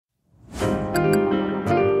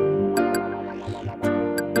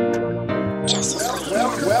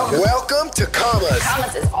to commas.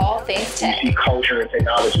 Commas is all things tech. You see culture and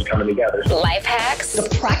technology coming together. Life hacks. The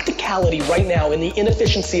practicality right now and the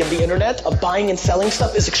inefficiency of the internet of buying and selling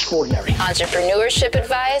stuff is extraordinary. Entrepreneurship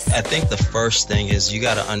advice. I think the first thing is you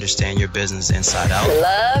got to understand your business inside out.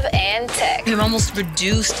 Love and tech. We've almost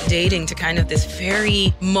reduced dating to kind of this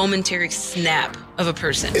very momentary snap of a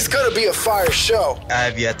person. It's gonna be a fire show.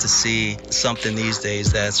 I've yet to see something these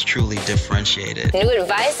days that's truly differentiated. New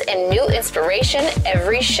advice and new inspiration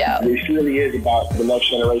every show. It really is about the next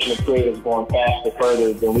generation of creatives going faster,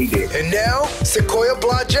 further than we did. And now, Sequoia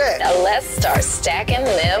Blodgett. Now let's start stacking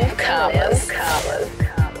them commas.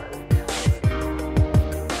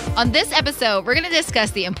 On this episode, we're going to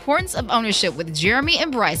discuss the importance of ownership with Jeremy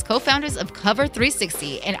and Bryyce, co-founders of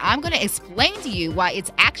Cover360, and I'm going to explain to you why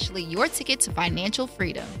it's actually your ticket to financial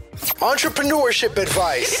freedom. Entrepreneurship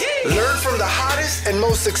advice. Learn from the hottest and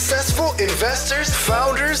most successful investors,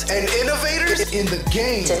 founders, and innovators in the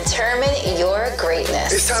game. Determine your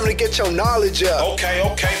greatness. It's time to get your knowledge up. Okay,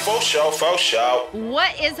 for sure.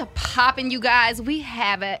 What is poppin', you guys? We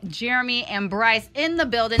have Jeremy and Bryyce in the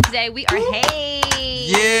building today. We are,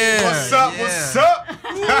 Yeah. What's up?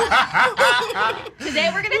 Today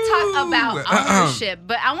we're going to talk about ownership,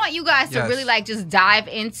 but I want you guys to really just dive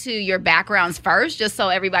into your backgrounds first, just so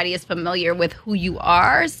everybody is familiar with who you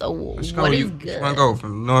are. So what is good? You want to go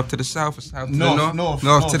from north to the south or south to North, the north? north.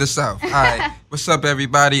 North to the south. All right. What's up,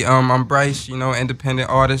 everybody? I'm Bryyce, independent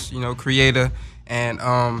artist, creator and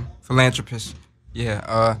philanthropist.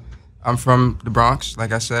 Yeah. I'm from the Bronx,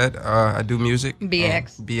 like I said. I do music.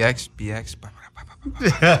 BX.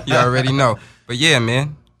 You already know. But yeah,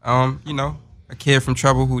 man, a kid from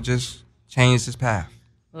trouble who just changed his path.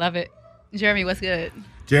 Love it. Jeremy, what's good?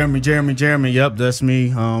 Jeremy. Yep, that's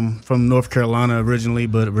me. From North Carolina originally,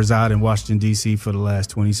 but reside in Washington, D.C. for the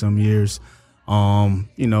last 20-some years.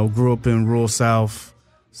 Grew up in rural South,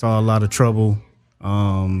 saw a lot of trouble,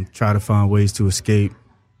 tried to find ways to escape,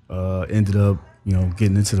 ended up,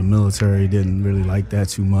 getting into the military, didn't really like that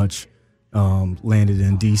too much, landed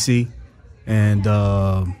in D.C., and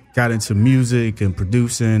got into music and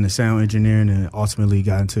producing and sound engineering, and ultimately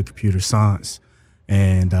got into computer science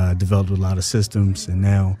and developed a lot of systems. And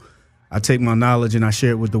now I take my knowledge and I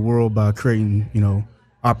share it with the world by creating,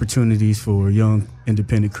 opportunities for young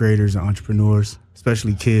independent creators and entrepreneurs,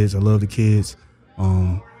 especially kids. I love the kids.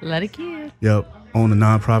 Love the kids. Yep. Own a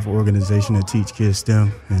nonprofit organization that teach kids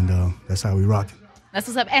STEM, and that's how we rock it. That's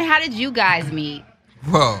what's up. And how did you guys meet?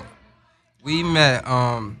 Well, we met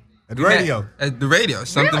at the radio. At the radio.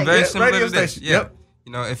 Something very similar radio to this. station. Yeah. Yep.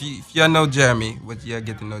 If y'all know Jeremy, what y'all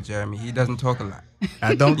get to know Jeremy, he doesn't talk a lot.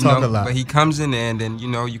 I don't talk a lot. But he comes in there, and then,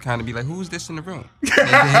 you kind of be like, who's this in the room?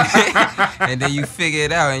 And then you figure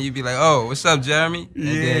it out, and you be like, oh, what's up, Jeremy?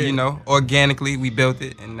 And then, organically, we built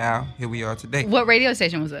it, and now here we are today. What radio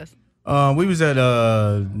station was this? We was at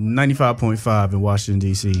 95.5 in Washington,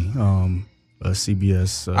 D.C., a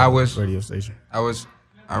CBS radio station. I was,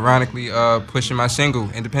 ironically, pushing my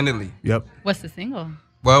single independently. Yep. What's the single?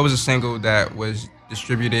 Well, it was a single that was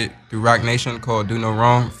distributed through Rock Nation called Do No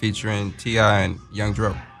Wrong, featuring T.I. and Young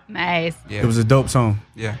Dro. Nice. Yeah. It was a dope song.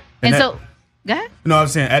 Yeah. And so, go ahead. No, I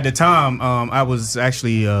was saying at the time, I was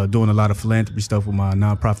actually doing a lot of philanthropy stuff with my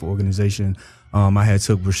nonprofit organization. I had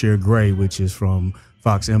took Brashear Gray, which is from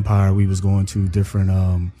Fox Empire. We was going to different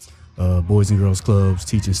boys and girls clubs,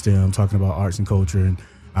 teaching STEM, talking about arts and culture. And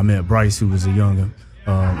I met Bryyce, who was a young,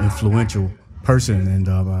 influential person, and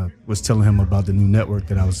I was telling him about the new network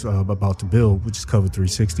that I was about to build, which is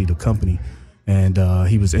Cover360, the company. And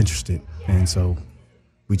he was interested. And so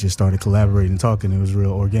we just started collaborating and talking. It was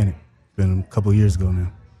real organic. Been a couple of years ago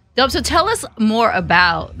now. Dope. So tell us more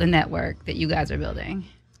about the network that you guys are building.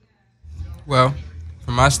 Well,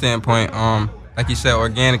 from my standpoint, like you said,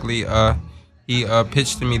 organically, he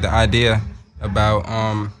pitched to me the idea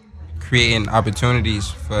about creating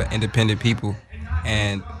opportunities for independent people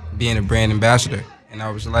and being a brand ambassador. And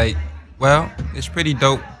I was like, well, it's pretty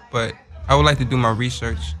dope, but I would like to do my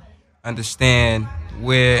research, understand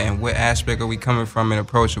where and what aspect are we coming from and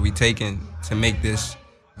approach are we taking to make this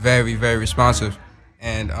very, very responsive.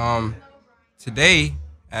 And today,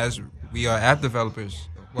 as we are app developers,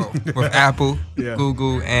 well, with Apple,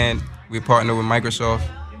 Google, and we partner with Microsoft,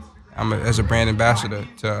 I'm as a brand ambassador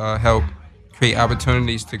to help create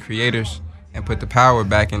opportunities to creators and put the power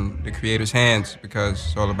back in the creator's hands, because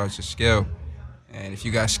it's all about your skill. And if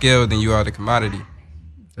you got skill, then you are the commodity.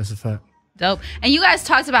 That's a fact. Dope. And you guys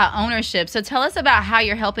talked about ownership. So tell us about how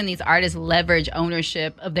you're helping these artists leverage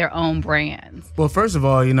ownership of their own brands. Well, first of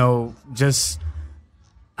all, I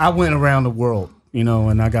went around the world,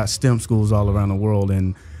 and I got STEM schools all around the world,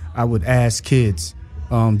 and I would ask kids,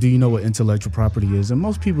 do you know what intellectual property is? And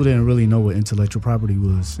most people didn't really know what intellectual property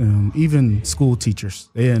was. Even school teachers,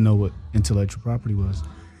 they didn't know what intellectual property was.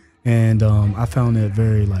 And I found that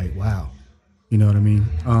very wow, you know what I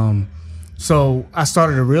mean? So I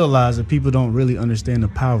started to realize that people don't really understand the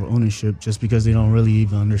power of ownership just because they don't really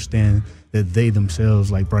even understand that they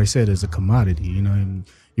themselves, like Bryyce said, is a commodity, and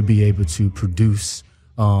you'll be able to produce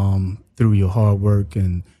through your hard work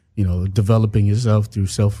and, developing yourself through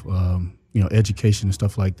self, education and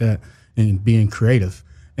stuff like that, and being creative.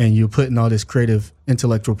 And you're putting all this creative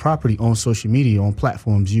intellectual property on social media, on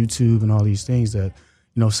platforms, YouTube and all these things that,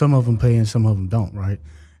 some of them pay and some of them don't, right?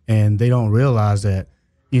 And they don't realize that,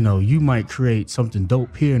 you might create something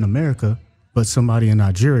dope here in America, but somebody in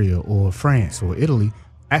Nigeria or France or Italy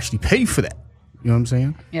actually pay for that. You know what I'm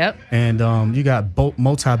saying? Yep. And you got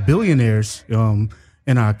multi-billionaires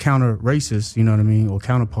in our counter races, you know what I mean, or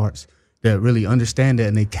counterparts that really understand that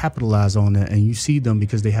and they capitalize on that. And you see them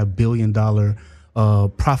because they have billion-dollar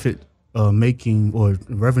profit making or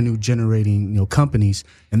revenue generating, companies,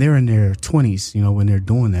 and they're in their 20s, when they're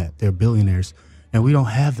doing that. They're billionaires. And we don't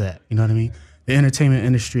have that, you know what I mean? The entertainment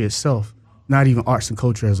industry itself, not even arts and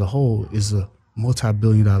culture as a whole, is a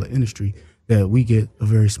multi-billion-dollar industry that we get a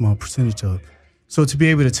very small percentage of. So to be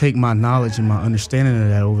able to take my knowledge and my understanding of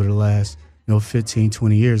that over the last 15,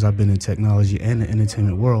 20 years I've been in technology and the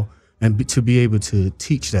entertainment world, and to be able to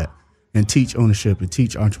teach that and teach ownership and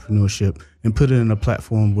teach entrepreneurship and put it in a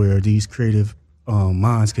platform where these creative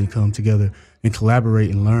minds can come together and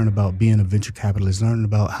collaborate and learn about being a venture capitalist, learn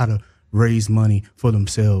about how to raise money for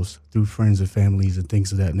themselves through friends and families and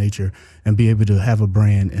things of that nature, and be able to have a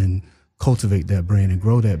brand and cultivate that brand and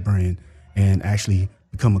grow that brand and actually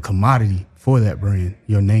become a commodity for that brand,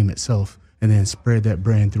 your name itself, and then spread that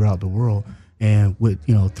brand throughout the world. And with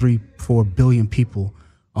 3-4 billion people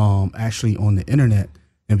actually on the internet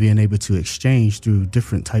and being able to exchange through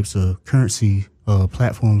different types of currency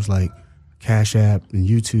platforms like Cash App and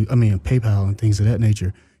PayPal and things of that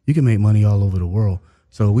nature, you can make money all over the world.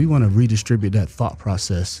 So we want to redistribute that thought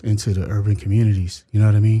process into the urban communities, you know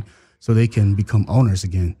what I mean? So they can become owners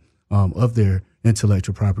again of their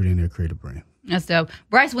intellectual property and their creative brand. That's dope.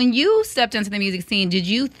 Bryyce, when you stepped into the music scene, did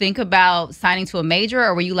you think about signing to a major,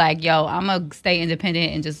 or were you like, yo, I'm going to stay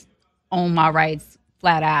independent and just own my rights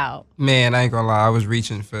flat out? Man, I ain't gonna lie, I was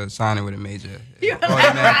reaching for signing with a major. You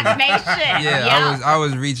Rock Nation. Yeah, I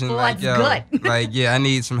was reaching What's good? I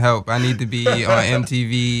need some help. I need to be on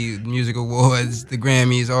MTV, Music Awards, the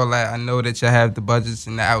Grammys, all that. I know that y'all have the budgets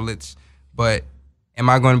and the outlets, but am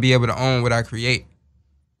I going to be able to own what I create?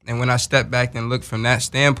 And when I step back and look from that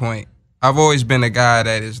standpoint, I've always been a guy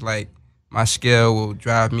that is like, my skill will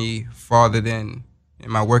drive me farther than,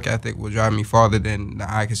 and my work ethic will drive me farther than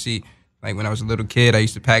the eye can see. Like when I was a little kid, I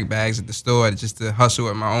used to pack bags at the store just to hustle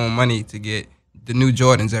with my own money to get the new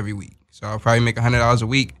Jordans every week. So I'll probably make $100 a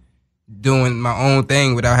week doing my own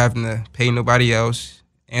thing without having to pay nobody else,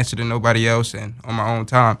 answer to nobody else, and on my own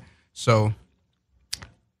time. So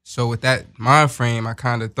with that mind frame, I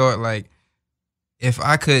kind of thought like, if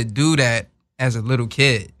I could do that as a little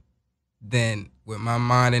kid, then with my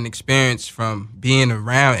mind and experience from being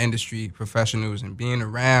around industry professionals and being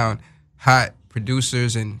around hot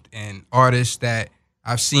producers and artists that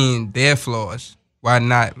I've seen their flaws, why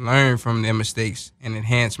not learn from their mistakes and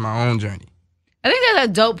enhance my own journey? I think that's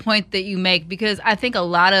a dope point that you make, because I think a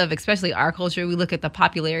lot of, especially our culture, we look at the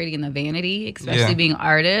popularity and the vanity, especially being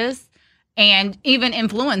artists. And even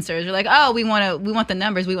influencers are like, oh, we want the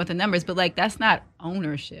numbers, but like that's not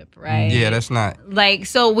ownership, right? Yeah, that's not. Like,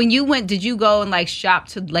 so when you went, did you go and like shop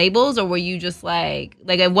to labels, or were you just like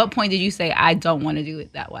at what point did you say, I don't want to do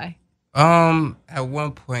it that way? At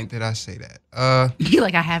one point did I say that? You're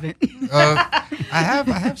like, I haven't. I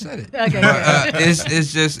have said it. Okay. But,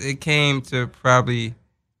 it's just, it came to probably,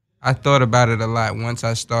 I thought about it a lot once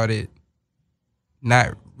I started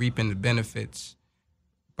not reaping the benefits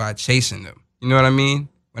by chasing them. You know what I mean?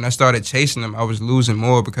 When I started chasing them, I was losing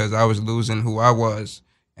more because I was losing who I was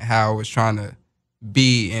and how I was trying to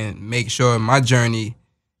be and make sure my journey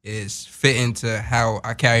is fit into how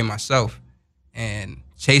I carry myself. And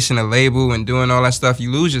chasing a label and doing all that stuff,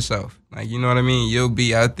 you lose yourself. Like, you know what I mean? You'll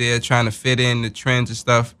be out there trying to fit in the trends and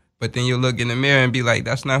stuff, but then you'll look in the mirror and be like,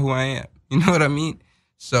 that's not who I am. You know what I mean?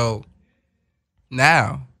 So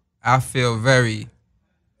now I feel very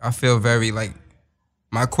like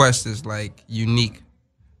my quest is like unique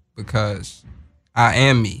because I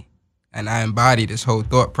am me and I embody this whole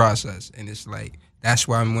thought process. And it's like, that's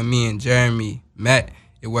why when me and Jeremy met,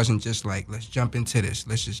 it wasn't just like, let's jump into this,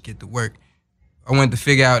 let's just get to work. I wanted to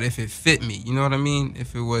figure out if it fit me, you know what I mean?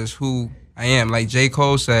 If it was who I am. Like J.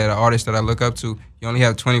 Cole said, an artist that I look up to, you only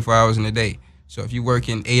have 24 hours in a day. So if you work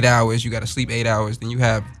in 8 hours, you got to sleep 8 hours, then you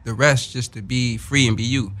have the rest just to be free and be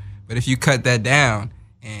you. But if you cut that down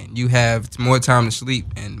and you have more time to sleep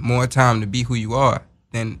and more time to be who you are,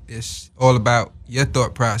 then it's all about your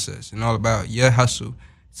thought process and all about your hustle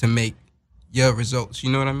to make your results.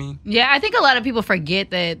 You know what I mean? Yeah, I think a lot of people forget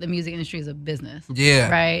that the music industry is a business. Yeah.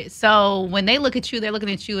 Right? So when they look at you, they're looking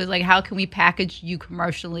at you as like, how can we package you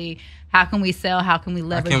commercially? How can we sell? How can we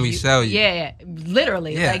leverage How can we sell you? Yeah,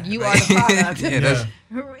 literally. Yeah. Like you are the product. Yeah.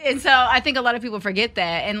 And so I think a lot of people forget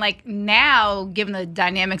that. And like now, given the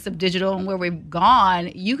dynamics of digital and where we've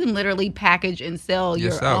gone, you can literally package and sell your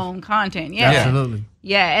Yourself. own content. Yeah. Absolutely.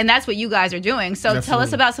 Yeah, and that's what you guys are doing. So tell us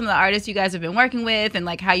Absolutely. about some of the artists you guys have been working with and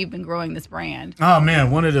like how you've been growing this brand. Oh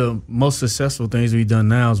man, one of the most successful things we've done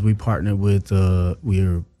now is we partnered with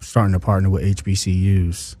we're starting to partner with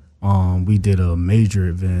HBCUs. We did a major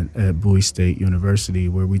event at Bowie State University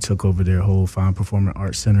where we took over their whole Fine Performing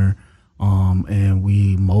Arts Center, and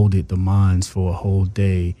we molded the minds for a whole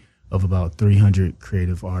day of about 300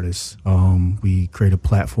 creative artists. We created a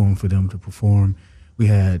platform for them to perform. We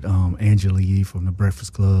had Angela Yee from the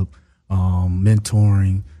Breakfast Club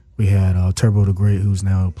mentoring. We had Turbo the Great, who's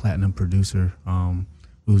now a platinum producer,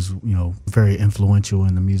 who's very influential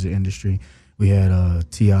in the music industry. We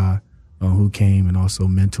had T.I., who came and also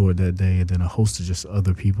mentored that day, and then a host of just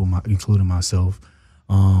other people, including myself,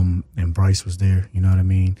 and Bryyce was there, you know what I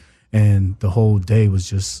mean? And the whole day was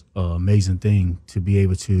just an amazing thing to be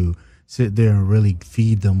able to sit there and really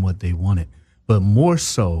feed them what they wanted. But more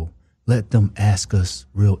so, let them ask us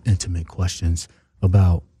real intimate questions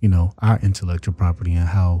about, our intellectual property and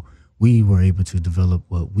how we were able to develop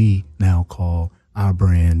what we now call our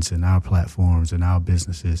brands and our platforms and our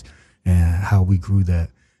businesses and how we grew that.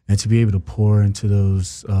 And to be able to pour into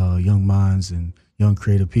those young minds and young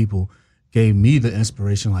creative people gave me the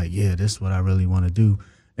inspiration, like, yeah, this is what I really want to do.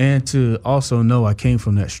 And to also know I came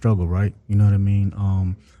from that struggle, right? You know what I mean?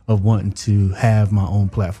 Of wanting to have my own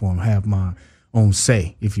platform, have my own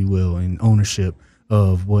say, if you will, and ownership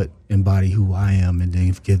of what embody who I am, and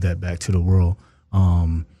then give that back to the world.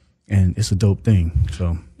 And it's a dope thing.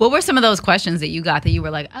 So, what were some of those questions that you got that you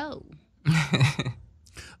were like, oh?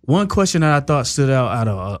 One question that I thought stood out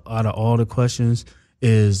of all the questions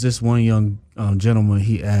is this one young gentleman.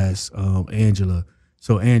 He asked Angela,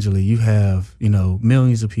 so Angela, you have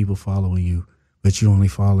millions of people following you, but you only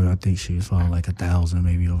follow, I think she was following like 1,000,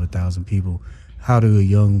 maybe over 1,000 people. How do a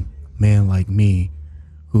young man like me,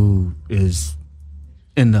 who is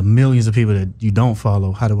in the millions of people that you don't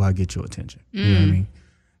follow, how do I get your attention? You know what I mean?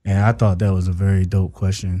 And I thought that was a very dope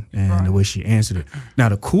question, and the way she answered it. Now,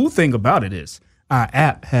 the cool thing about it is our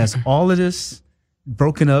app has all of this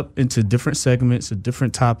broken up into different segments of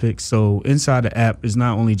different topics. So inside the app is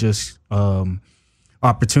not only just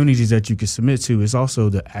opportunities that you can submit to, it's also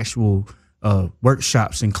the actual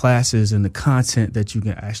workshops and classes and the content that you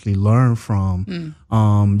can actually learn from.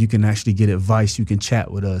 You can actually get advice. You can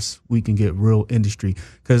chat with us. We can get real industry.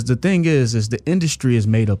 Because the thing is the industry is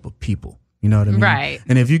made up of people. You know what I mean? Right.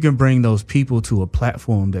 And if you can bring those people to a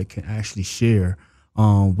platform that can actually share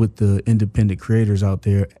with the independent creators out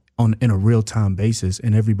there in a real-time basis,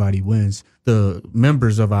 and everybody wins, the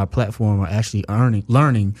members of our platform are actually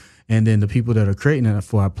learning, and then the people that are creating it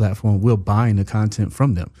for our platform will buying the content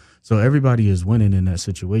from them. So everybody is winning in that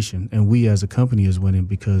situation, and we as a company is winning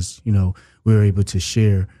because we're able to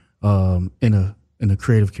share in a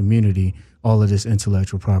creative community all of this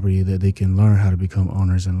intellectual property that they can learn how to become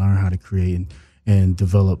owners and learn how to create and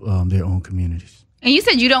develop their own communities. And you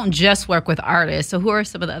said you don't just work with artists. So who are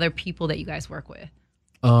some of the other people that you guys work with?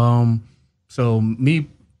 So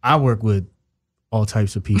I work with all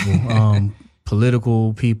types of people,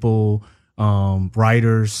 political people,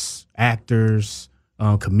 writers, actors,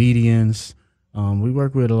 comedians. We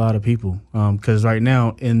work with a lot of people because right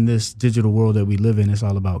now in this digital world that we live in, it's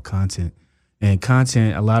all about content. And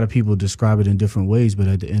content, a lot of people describe it in different ways, but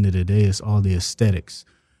at the end of the day, it's all the aesthetics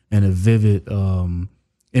and a vivid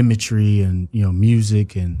imagery and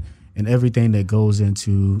music and everything that goes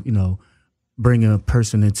into bringing a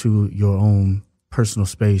person into your own personal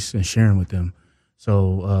space and sharing with them.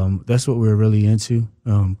 So that's what we're really into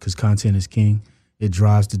because content is king. It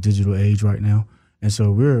drives the digital age right now. And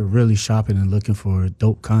so we're really shopping and looking for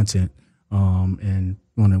dope content and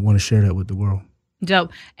want to share that with the world.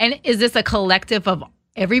 Dope. And is this a collective of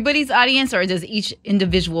everybody's audience, or does each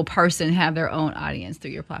individual person have their own audience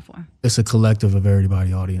through your platform? It's a collective of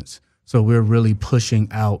everybody's audience. So we're really pushing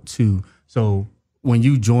out to, so when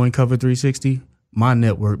you join Cover360, my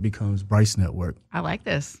network becomes Bryyce Network. I like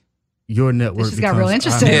this. Your network this just got real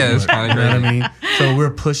interesting. Yeah, it's kind of great. You know what I mean? So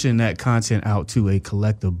we're pushing that content out to a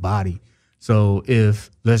collective body. So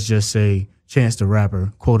if, let's just say, Chance the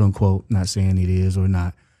Rapper, quote unquote, not saying it is or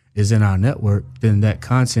not, is in our network, then that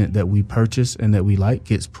content that we purchase and that we like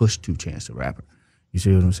gets pushed to Chance the Rapper. You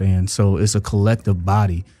see what I'm saying? So it's a collective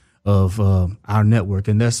body of our network,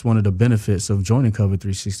 and that's one of the benefits of joining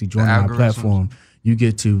Cover360, joining our platform. You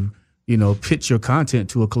get to, pitch your content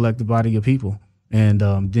to a collective body of people. And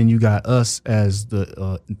then you got us as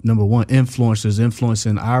the number one influencers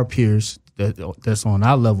influencing our peers that's on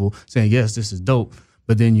our level, saying, yes, this is dope.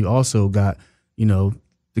 But then you also got,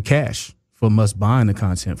 the cash from us buying the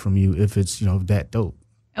content from you if it's, that dope.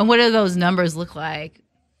 And what do those numbers look like?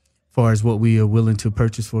 As far as what we are willing to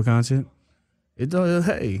purchase for content, it does,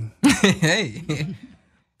 hey. Hey.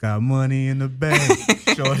 Got money in the bank.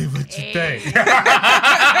 Shorty, what you think?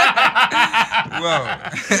 Whoa.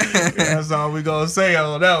 That's all we going to say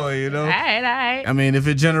on that one, All right. I mean, if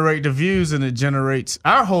it generates the views and it generates,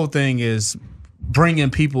 our whole thing is bringing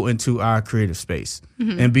people into our creative space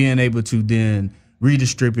and being able to then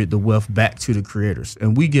redistribute the wealth back to the creators.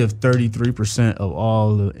 And we give 33% of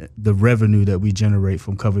all the revenue that we generate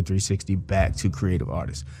from Cover360 back to creative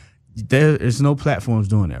artists. There's no platforms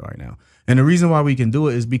doing that right now. And the reason why we can do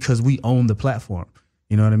it is because we own the platform.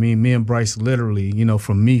 You know what I mean? Me and Bryyce literally,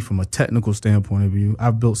 from a technical standpoint of view,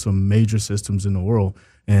 I've built some major systems in the world.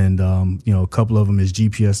 And, a couple of them is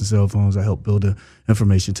GPS and cell phones. I helped build the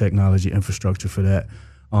information technology infrastructure for that.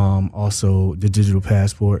 Also, the digital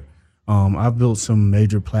passport. I've built some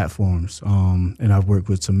major platforms, and I've worked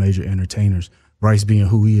with some major entertainers. Bryyce being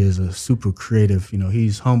who he is, a super creative,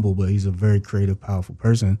 he's humble, but he's a very creative, powerful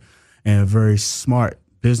person and a very smart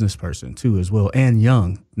business person too as well, and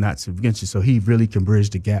young, not to against you. So he really can bridge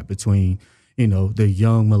the gap between, the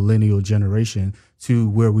young millennial generation to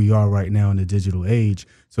where we are right now in the digital age,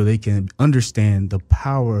 so they can understand the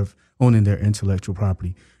power of owning their intellectual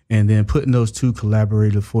property. And then putting those two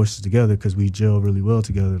collaborative forces together, because we gel really well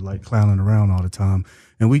together, like clowning around all the time.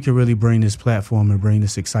 And we can really bring this platform and bring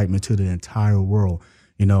this excitement to the entire world.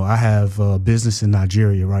 I have a business in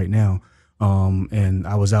Nigeria right now, and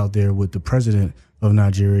I was out there with the president of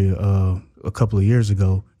Nigeria a couple of years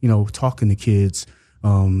ago, talking to kids,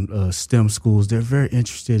 STEM schools. They're very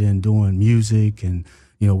interested in doing music and,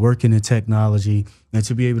 working in technology. And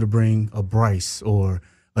to be able to bring a Bryyce or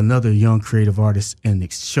another young creative artist and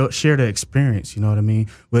share that experience, you know what I mean?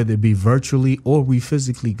 Whether it be virtually or we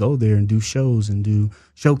physically go there and do shows and do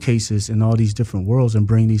showcases in all these different worlds and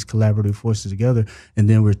bring these collaborative forces together. And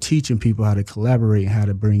then we're teaching people how to collaborate and how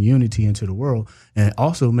to bring unity into the world and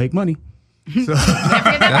also make money. So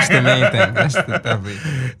that's the main thing. That's definitely.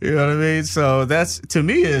 You know what I mean? So that's, to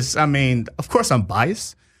me, of course I'm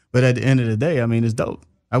biased, but at the end of the day, it's dope.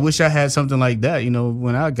 I wish I had something like that,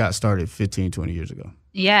 when I got started 15, 20 years ago.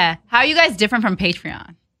 Yeah. How are you guys different from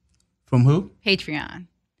Patreon? From who? Patreon.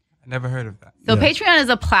 I never heard of that. So Patreon is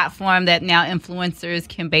a platform that now influencers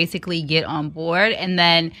can basically get on board, and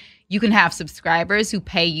then you can have subscribers who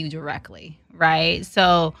pay you directly, right?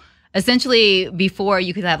 So essentially, before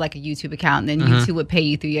you could have like a YouTube account, and then YouTube would pay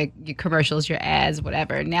you through your commercials, your ads,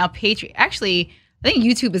 whatever. Now Patreon, actually, I think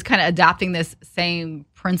YouTube is kind of adopting this same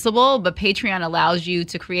principle, but Patreon allows you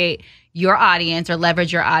to create your audience or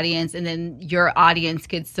leverage your audience, and then your audience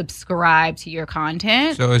could subscribe to your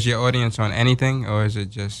content. So is your audience on anything, or is it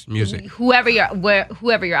just music? Whoever your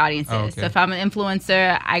audience is. Okay. So if I'm an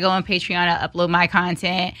influencer, I go on Patreon, I upload my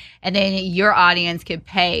content, and then your audience could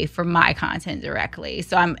pay for my content directly.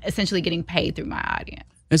 So I'm essentially getting paid through my audience.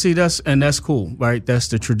 And see, that's cool, right? That's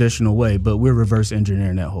the traditional way, but we're reverse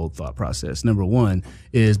engineering that whole thought process. Number one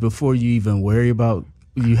is, before you even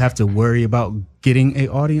you have to worry about getting an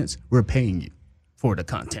audience, we're paying you for the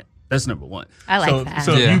content. That's number one. I like that.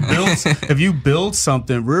 So if you build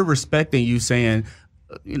something, we're respecting you, saying,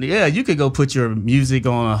 yeah, you could go put your music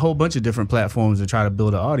on a whole bunch of different platforms and try to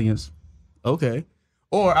build an audience. Okay.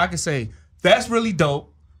 Or I could say, that's really dope.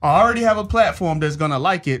 I already have a platform that's going to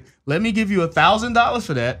like it. Let me give you $1,000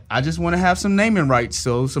 for that. I just want to have some naming rights.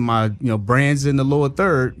 So my brands in the lower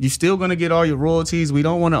third, you're still going to get all your royalties. We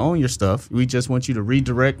don't want to own your stuff. We just want you to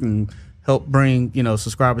redirect and help bring,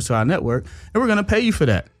 subscribers to our network. And we're going to pay you for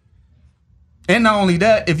that. And not only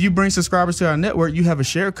that, if you bring subscribers to our network, you have a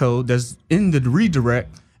share code that's in the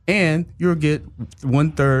redirect, and you'll get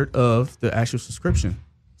 1/3 of the actual subscription.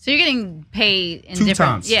 So you're getting paid in 2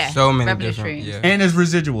 different, times. So many revenue different, streams. And it's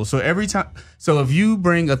residual. So every time, if you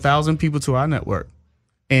bring 1,000 people to our network,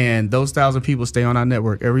 and those 1,000 people stay on our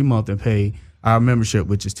network every month and pay our membership,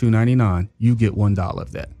 which is $2.99, you get $1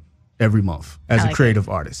 of that every month as a creative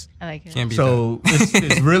artist. I like it. Can't be So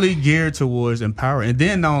it's really geared towards empowering. And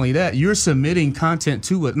then not only that, you're submitting content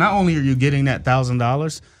to it. Not only are you getting that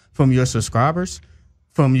 $1,000 from your subscribers,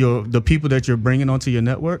 from the people that you're bringing onto your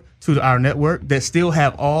network to our network that still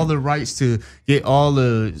have all the rights to get all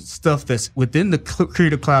the stuff that's within the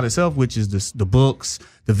Creative Cloud itself, which is the books,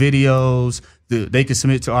 the videos. They can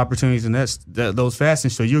submit to opportunities, and those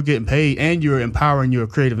facets. So you're getting paid, and you're empowering your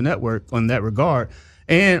creative network on that regard.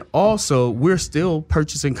 And also, we're still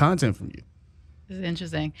purchasing content from you. This is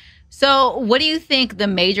interesting. So what do you think the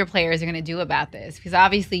major players are going to do about this? Because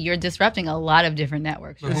obviously you're disrupting a lot of different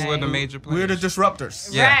networks. Right? Who are the major players? We're the disruptors.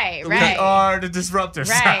 Yeah. Right. We are the disruptors.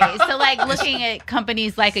 Right. So like looking at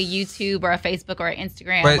companies like a YouTube or a Facebook or an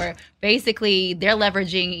Instagram where basically they're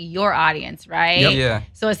leveraging your audience, right? Yep. Yeah.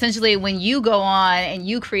 So essentially when you go on and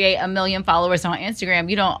you create 1 million followers on Instagram,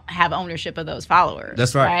 you don't have ownership of those followers.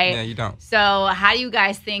 That's right. Right? Yeah, you don't. So how do you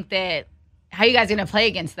guys think that how you guys gonna play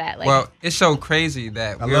against that? Like, well, it's so crazy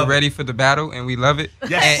that we're ready for the battle and we love it.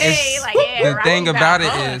 Yes. And the thing about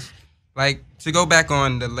it is, like, to go back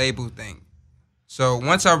on the label thing. So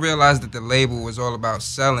once I realized that the label was all about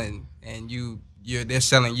selling and they're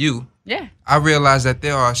selling you. Yeah. I realized that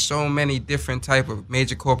there are so many different type of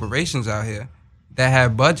major corporations out here that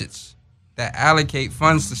have budgets that allocate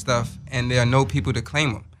funds to stuff, and there are no people to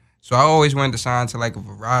claim them. So I always wanted to sign to like a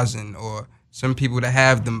Verizon or some people that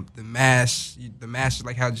have the mass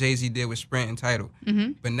like how Jay-Z did with Sprint and Tidal.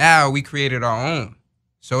 Mm-hmm. But now we created our own.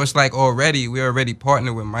 So it's like we already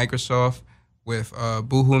partnered with Microsoft, with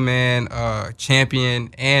Boohoo Man, Champion,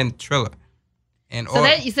 and Triller. And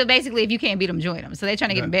so basically, if you can't beat them, join them. So they're trying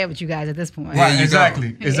to get in bed with you guys at this point. Right,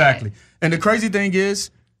 exactly. And the crazy thing is,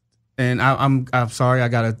 and I'm sorry, I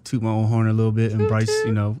gotta toot my own horn a little bit, and Bryyce,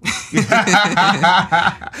 you know.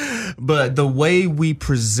 But the way we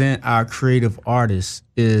present our creative artists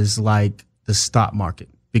is like the stock market,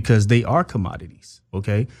 because they are commodities.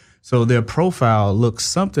 Okay, so their profile looks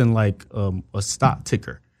something like a stock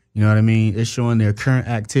ticker. You know what I mean? It's showing their current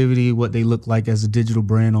activity, what they look like as a digital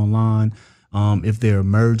brand online, if they're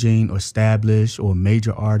emerging or established or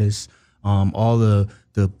major artists, all the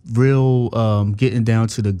real getting down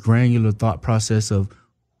to the granular thought process of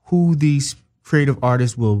who these creative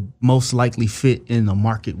artists will most likely fit in the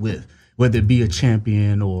market with, whether it be a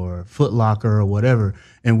Champion or Foot Locker or whatever.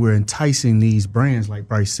 And we're enticing these brands, like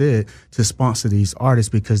Bryyce said, to sponsor these artists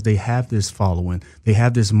because they have this following. They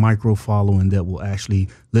have this micro following that will actually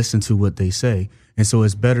listen to what they say. And so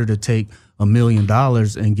it's better to take $1 million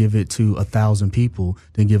and give it to 1,000 people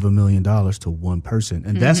than give $1 million to one person.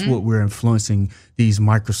 And that's what we're influencing these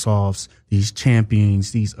Microsofts, these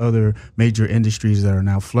Champions, these other major industries that are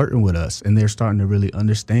now flirting with us. And they're starting to really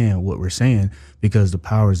understand what we're saying because the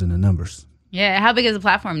power is in the numbers. Yeah. How big is the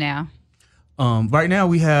platform now? Right now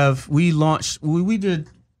we did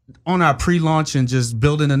on our pre-launch and just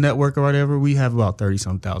building a network or whatever, we have about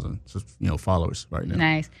 30-some thousand, followers right now.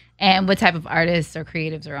 Nice. And what type of artists or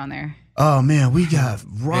creatives are on there? Oh man, we got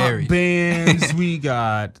rock bands, we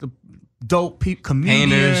got dope people,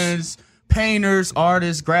 comedians, painters,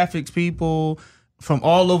 artists, graphics people from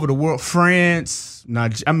all over the world. France,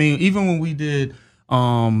 even when we did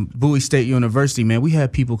Bowie State University, man, we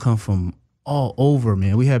had people come from all over,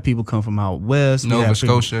 man. We had people come from out west, Nova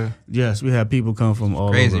Scotia. Yes, we had people come from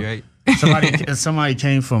all crazy, over. Right? Somebody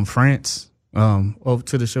came from France over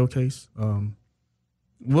to the showcase.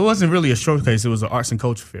 Well, it wasn't really a showcase; it was an arts and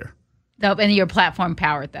culture fair. And your platform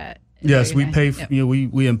powered that. Yes, we pay.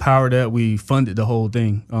 We empower that. We funded the whole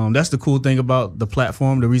thing. That's the cool thing about the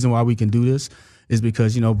platform. The reason why we can do this is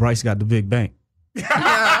because Bryyce got the big bank. That's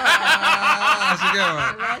a good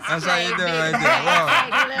one. That's how you do it right there.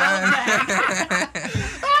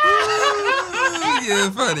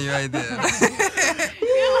 You're funny right there.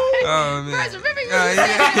 Oh man. Remember you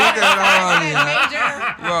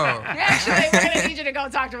Whoa. Actually, we're gonna need you to go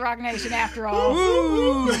talk to Rock Nation after all.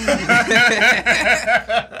 But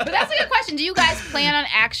that's a good question. Do you guys plan on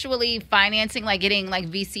actually financing, like getting like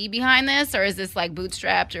VC behind this, or is this like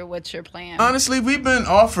bootstrapped, or what's your plan? Honestly, we've been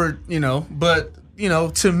offered, but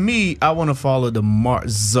to me, I want to follow the Mark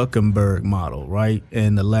Zuckerberg model, right,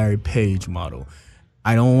 and the Larry Page model.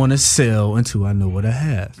 I don't want to sell until I know what I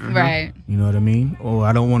have. Right. You know what I mean? Or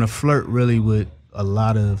I don't want to flirt really with a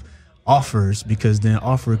lot of offers because then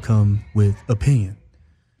offer come with opinion.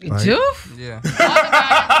 Right? Yeah. Talk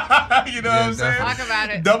about it. You know what I'm saying? Talk about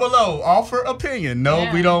it. Double O, offer opinion. No,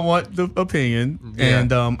 we don't want the opinion. Yeah.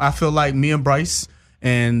 And I feel like me and Bryyce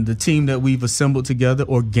and the team that we've assembled together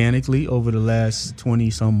organically over the last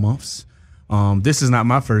 20-some months, this is not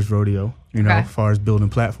my first rodeo, as far as building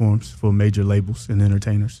platforms for major labels and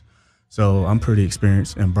entertainers. So I'm pretty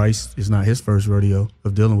experienced, and Bryyce is not his first rodeo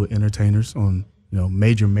of dealing with entertainers on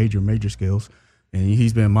major scales. And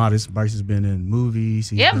he's been modest. Bryyce has been in movies.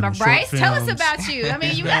 He's Yeah, been but in short Bryyce, tell us films. about you. I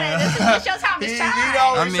mean, you gotta. This is your time to shine. He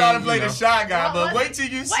always trying to play you know. the shy guy, Well, but wait till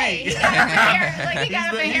you see. He got up in here. Like, he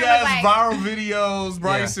got up in He here has with, like, viral videos.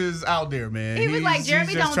 Bryyce is out there, man. he was like, Jeremy,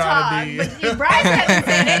 he's don't just trying talk. to be- But Bryyce hasn't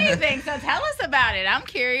said anything, so tell us about it. I'm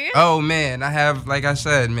curious. Oh man, I have, like I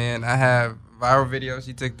said, man, I have viral videos.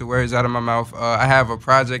 He took the words out of my mouth. I have a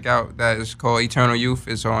project out that is called Eternal Youth.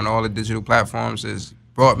 It's on all the digital platforms. It's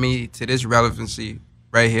brought me to this relevancy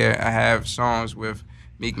right here. I have songs with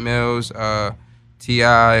Meek Mills,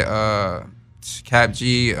 T.I., Cap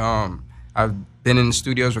G. I've been in the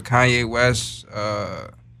studios with Kanye West,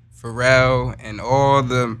 Pharrell, and all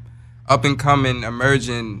the up-and-coming,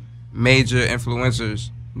 emerging major influencers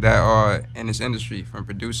that are in this industry, from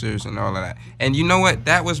producers and all of that. And you know what?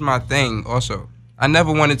 That was my thing also. I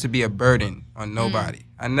never wanted to be a burden on nobody.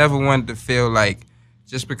 I never wanted to feel like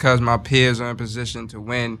just because my peers are in position to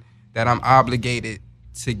win that I'm obligated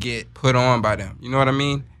to get put on by them. You know what I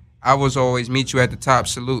mean? I was always meet you at the top,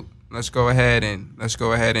 salute. Let's go ahead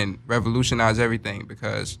and revolutionize everything,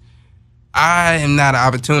 because I am not an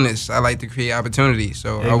opportunist. I like to create opportunity.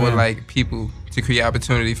 So I would like people to create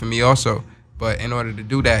opportunity for me also. But in order to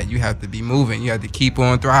do that, you have to be moving. You have to keep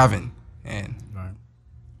on thriving. And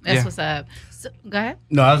That's what's up. So, go ahead.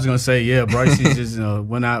 No, I was gonna say, yeah, Bryyce is just,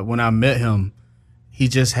 when I met him, he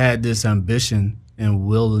just had this ambition and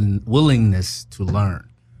willingness to learn.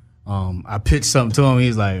 I pitched something to him.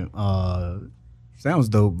 He's like, sounds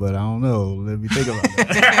dope, but I don't know. Let me think about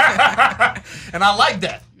that. And I like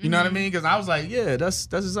that. You know what I mean? Because I was like, yeah, that's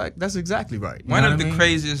exactly right. One of the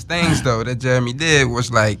craziest things, though, that Jeremy did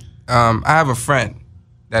was like, I have a friend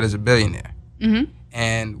that is a billionaire. Mm-hmm.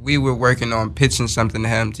 And we were working on pitching something to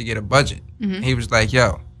him to get a budget. Mm-hmm. And he was like,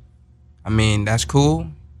 yo, I mean, that's cool,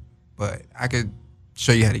 but I could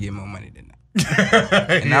show you how to get more money than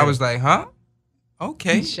that. And I was like, huh?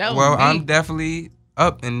 Okay. Well, I'm definitely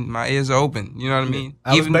up and my ears are open. You know what I mean?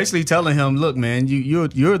 I was basically telling him, look, man,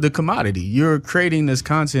 you're the commodity. You're creating this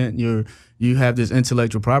content. You have this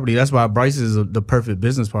intellectual property. That's why Bryyce is the perfect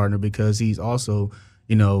business partner, because he's also,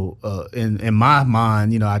 in my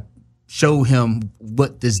mind, I show him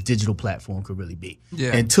what this digital platform could really be. Yeah.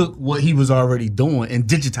 And took what he was already doing and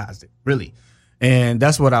digitized it, really. And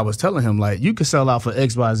that's what I was telling him. Like, you could sell out for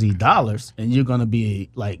XYZ dollars and you're going to be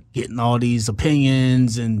like getting all these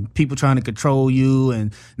opinions and people trying to control you.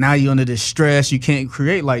 And now you're under this stress. You can't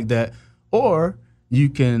create like that. Or you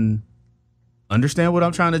can understand what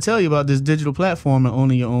I'm trying to tell you about this digital platform and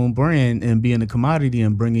owning your own brand and being a commodity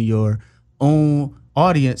and bringing your own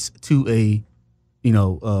audience to a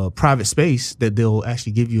private space that they'll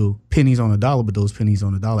actually give you pennies on a dollar, but those pennies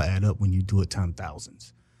on a dollar add up when you do it times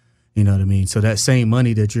thousands. You know what I mean? So that same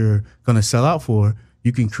money that you're going to sell out for,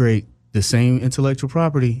 you can create the same intellectual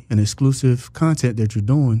property and exclusive content that you're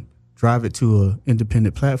doing, drive it to an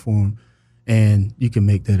independent platform, and you can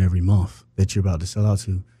make that every month that you're about to sell out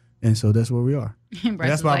to. And so that's where we are.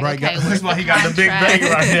 That's why that's why he got the big bang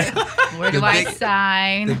right now. Where do I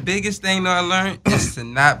sign? The biggest thing that I learned is to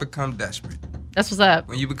not become desperate. That's what's up.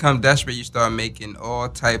 When you become desperate, you start making all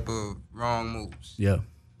type of wrong moves. Yeah.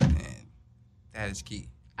 And that is key.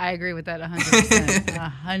 I agree with that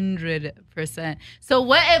 100%. 100%. So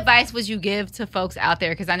what advice would you give to folks out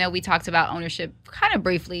there? Because I know we talked about ownership kind of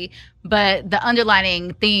briefly, but the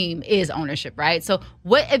underlining theme is ownership, right? So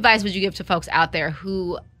what advice would you give to folks out there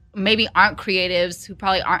who maybe aren't creatives, who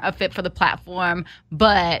probably aren't a fit for the platform,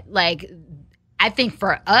 but like, I think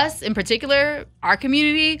for us in particular, our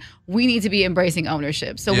community, we need to be embracing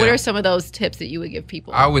ownership. So what are some of those tips that you would give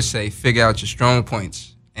people? I would say figure out your strong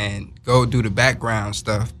points and go do the background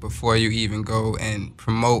stuff before you even go and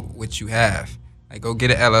promote what you have. Like, go get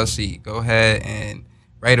an LLC. Go ahead and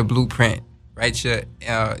write a blueprint. Write your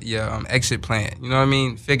exit plan. You know what I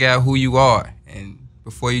mean? Figure out who you are, and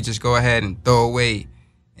before you just go ahead and throw away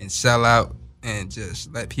and sell out and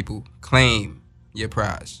just let people claim your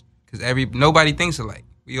prize. Because nobody thinks alike.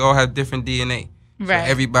 We all have different DNA. Right.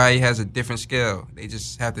 So everybody has a different skill. They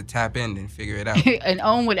just have to tap in and figure it out. And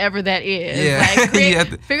own whatever that is. Yeah.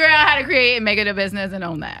 Like figure out how to create and make it a business and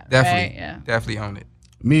own that. Definitely. Right? Yeah. Definitely own it.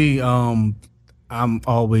 Me, I'm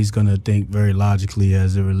always going to think very logically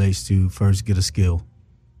as it relates to first get a skill,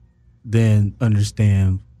 then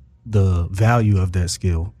understand the value of that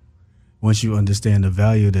skill. Once you understand the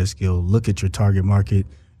value of that skill, look at your target market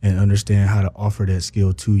and understand how to offer that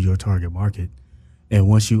skill to your target market. And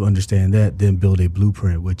once you understand that, then build a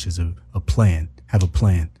blueprint, which is a plan. Have a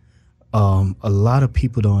plan. A lot of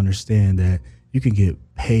people don't understand that you can get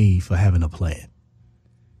paid for having a plan.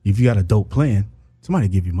 If you got a dope plan, somebody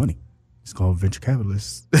give you money. It's called venture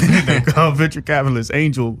capitalists. They're called venture capitalists,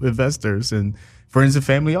 angel investors. And friends and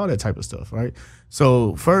family, all that type of stuff, right?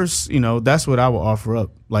 So first, that's what I would offer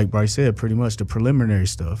up. Like Bryyce said, pretty much the preliminary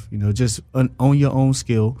stuff. Just own your own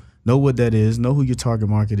skill, know what that is, know who your target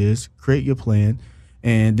market is, create your plan,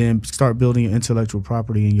 and then start building your intellectual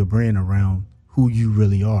property and your brand around who you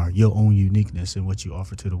really are, your own uniqueness and what you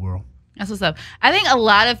offer to the world. That's what's up. I think a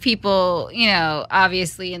lot of people,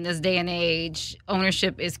 obviously in this day and age,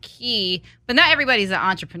 ownership is key, but not everybody's an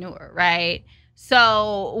entrepreneur, right?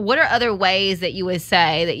 So what are other ways that you would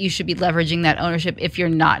say that you should be leveraging that ownership if you're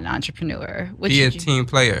not an entrepreneur? Be a team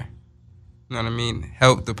player. You know what I mean?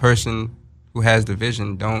 Help the person who has the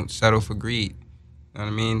vision. Don't settle for greed. You know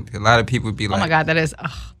what I mean? A lot of people be like... Oh, my God, that is...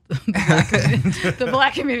 the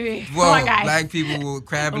black community. Well, come on, black people will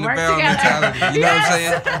crab in the barrel mentality. You know what I'm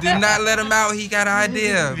saying? Do not let him out. He got an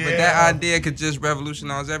idea. But that idea could just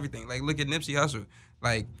revolutionize everything. Like, look at Nipsey Hussle.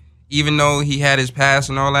 Like, even though he had his past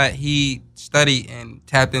and all that, he studied and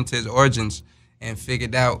tapped into his origins and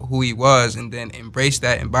figured out who he was and then embraced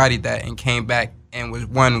that, embodied that, and came back and was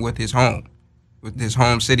one with his home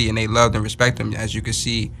city, and they loved and respected him, as you could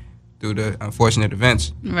see through the unfortunate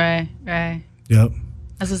events. Right. Yep.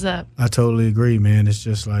 That's what's up. I totally agree, man. It's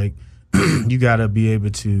just like you got to be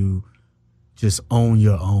able to just own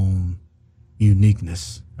your own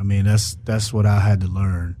uniqueness. I mean, that's what I had to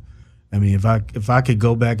learn. I mean, if I could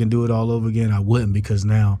go back and do it all over again, I wouldn't, because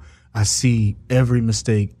now I see every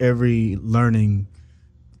mistake, every learning.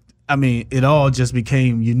 I mean, it all just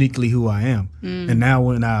became uniquely who I am. And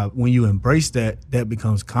now when you embrace that, that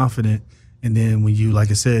becomes confident. And then when you,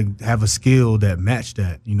 like I said, have a skill that match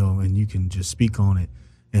that, and you can just speak on it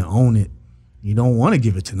and own it, you don't want to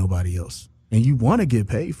give it to nobody else. And you want to get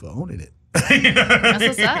paid for owning it. That's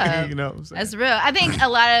what's up. You know what I'm saying? That's real. I think a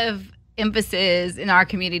lot of emphasis in our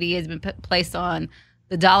community has been placed on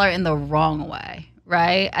the dollar in the wrong way,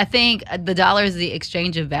 right? I think the dollar is the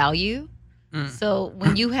exchange of value. So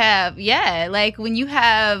when you have, when you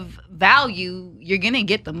have value, you're going to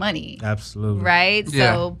get the money. Absolutely. Right?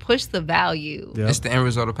 Yeah. So push the value. Yep. It's the end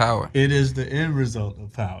result of power. It is the end result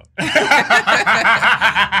of power.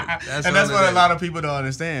 That's what a lot of people don't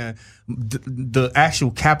understand. The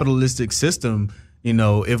actual capitalistic system,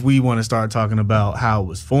 if we want to start talking about how it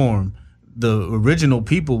was formed, the original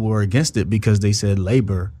people were against it because they said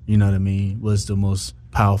labor, was the most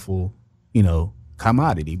powerful,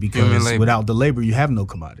 commodity, because without the labor you have no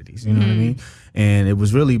commodities, what I mean? And it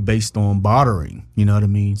was really based on bartering,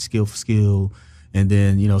 skill for skill. And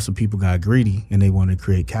then some people got greedy and they want to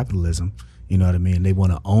create capitalism, they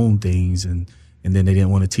want to own things, and then they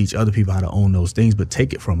didn't want to teach other people how to own those things but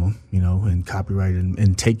take it from them, and copyright it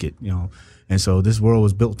and take it, and so this world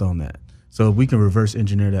was built on that. So if we can reverse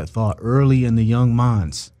engineer that thought early in the young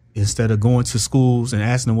minds, instead of going to schools and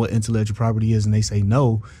asking them what intellectual property is and they say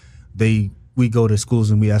no, we go to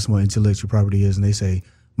schools and we ask them what intellectual property is, and they say,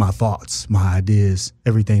 my thoughts, my ideas,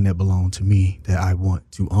 everything that belong to me that I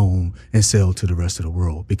want to own and sell to the rest of the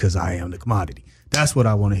world because I am the commodity. That's what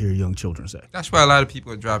I want to hear young children say. That's why a lot of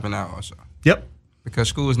people are dropping out also. Yep. Because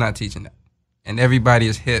school is not teaching that. And everybody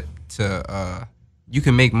is hip to, you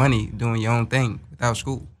can make money doing your own thing without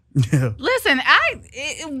school. Yeah. Listen,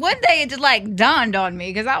 one day it just dawned on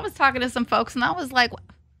me, because I was talking to some folks and I was like,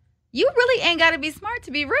 you really ain't got to be smart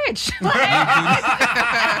to be rich. Well,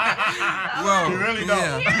 you really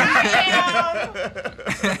don't.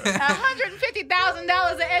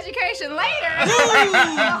 $150,000 of education later.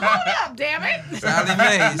 Hold up, damn it.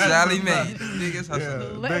 Sally Mae. Biggest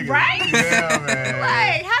hustler. Right? Yeah,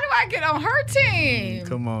 man. How do I get on her team?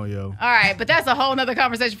 Come on, yo. All right, but that's a whole nother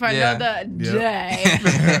conversation for another day.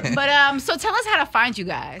 But so tell us how to find you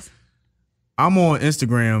guys. I'm on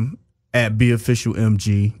Instagram at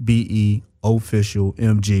BeOfficialMG,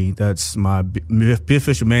 BeOfficialMG. That's my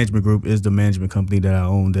BeOfficial Management Group is the management company that I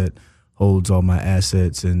own that holds all my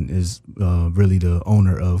assets and is really the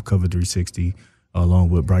owner of Cover360, along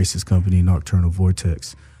with Bryyce's company, Nocturnal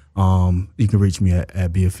Vortex. You can reach me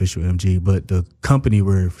at BeOfficialMG, but the company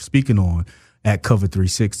we're speaking on at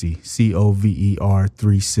Cover360,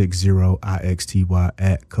 COVER360ixty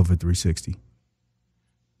at Cover360.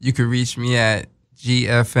 You can reach me at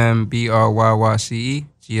GFMBRYYCE,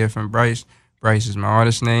 GFM Bryyce. Bryyce is my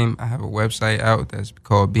artist name. I have a website out that's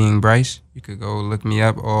called Being Bryyce. You could go look me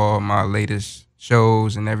up, all my latest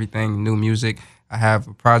shows and everything, new music. I have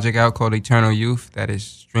a project out called Eternal Youth that is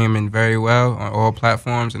streaming very well on all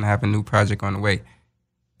platforms, and I have a new project on the way.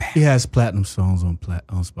 He has platinum songs on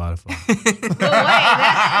Spotify. Listen,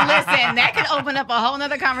 that could open up a whole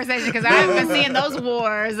nother conversation, because I've been seeing those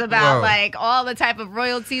wars about all the type of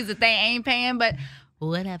royalties that they ain't paying, but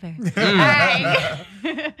whatever. All right.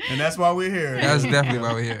 And that's why we're here. That's definitely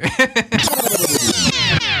why we're here.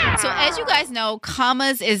 So as you guys know,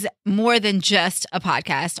 Commas is more than just a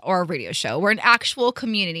podcast or a radio show. We're an actual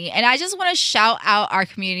community. And I just want to shout out our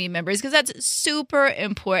community members because that's super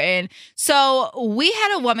important. So we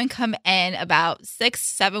had a woman come in about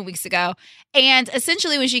 6-7 weeks ago. And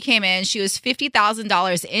essentially when she came in, she was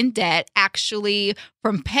 $50,000 in debt, actually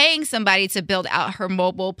from paying somebody to build out her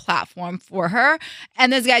mobile platform for her.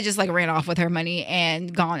 And this guy just like ran off with her money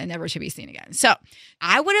and gone and never to be seen again. So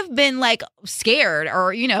I would have been like scared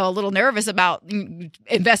or, a little nervous about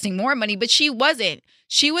investing more money, but she wasn't.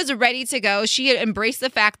 She was ready to go. She had embraced the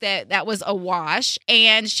fact that that was a wash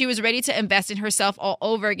and she was ready to invest in herself all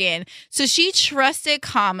over again. So she trusted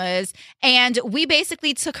Commas, and we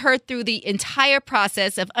basically took her through the entire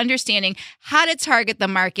process of understanding how to target the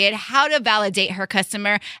market, how to validate her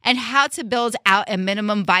customer, and how to build out a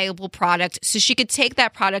minimum viable product so she could take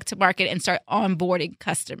that product to market and start onboarding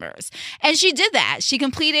customers. And she did that. She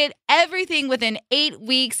completed everything within 8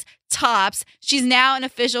 weeks. Tops. She's now an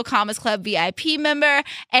official Commas Club VIP member,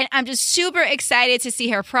 and I'm just super excited to see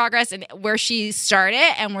her progress and where she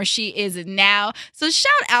started and where she is now. So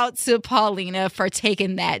shout out to Paulina for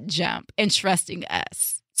taking that jump and trusting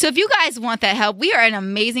us. So if you guys want that help, we are an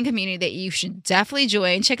amazing community that you should definitely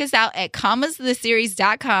join. Check us out at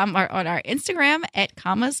commastheseries.com or on our Instagram at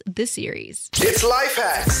commastheseries. It's life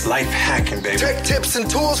hacks. Life hacking, baby. Tech tips and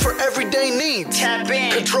tools for everyday needs. Tap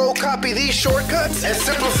in. Control, copy these shortcuts and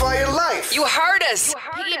simplify your life. You heard us.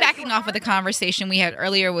 Piggybacking off of the conversation we had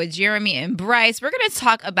earlier with Jeremy and Bryyce, we're going to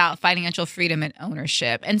talk about financial freedom and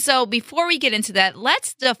ownership. And so before we get into that,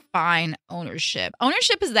 let's define ownership.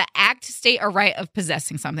 Ownership is the act, state, or right of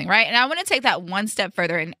possessing something, right? And I want to take that one step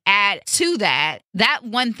further and add to that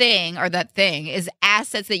one thing or that thing is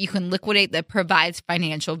assets that you can liquidate that provides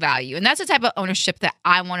financial value. And that's the type of ownership that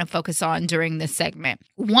I want to focus on during this segment.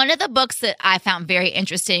 One of the books that I found very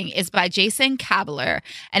interesting is by Jason Kabler,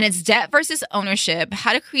 and it's Debt versus Ownership,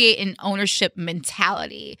 How to Create an Ownership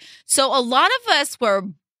Mentality. So a lot of us were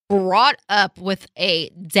brought up with a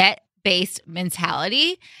debt-based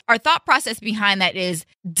mentality. Our thought process behind that is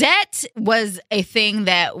debt was a thing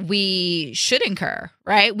that we should incur,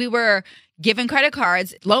 right? We were given credit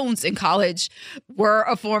cards. Loans in college were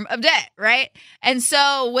a form of debt, right? And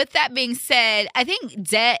so with that being said, I think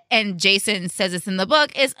debt, and Jason says this in the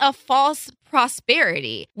book, is a false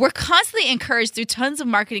prosperity. We're constantly encouraged through tons of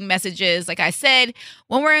marketing messages, like I said,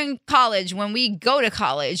 when we're in college, when we go to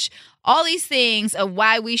college, all these things of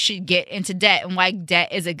why we should get into debt and why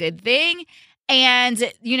debt is a good thing. And,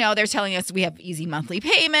 they're telling us we have easy monthly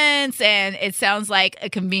payments and it sounds like a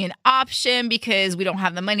convenient option because we don't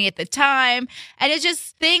have the money at the time. And it's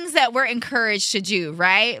just things that we're encouraged to do,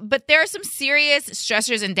 right? But there are some serious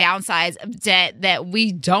stressors and downsides of debt that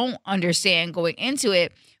we don't understand going into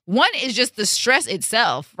it. One is just the stress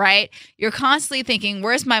itself, right? You're constantly thinking,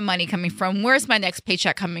 where's my money coming from? Where's my next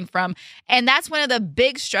paycheck coming from? And that's one of the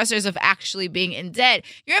big stressors of actually being in debt.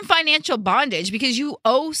 You're in financial bondage because you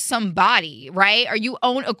owe somebody, right? Or you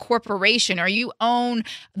own a corporation or you own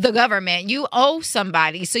the government. You owe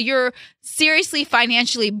somebody. So you're seriously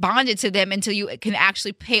financially bonded to them until you can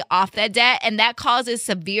actually pay off that debt. And that causes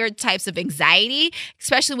severe types of anxiety,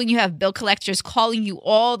 especially when you have bill collectors calling you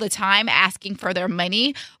all the time asking for their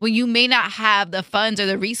money when you may not have the funds or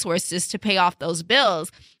the resources to pay off those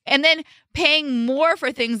bills. And then paying more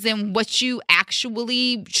for things than what you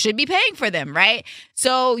actually should be paying for them, right?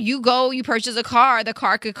 So you purchase a car, the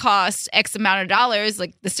car could cost X amount of dollars,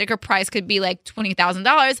 like the sticker price could be like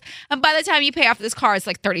 $20,000. And by the time you pay off this car, it's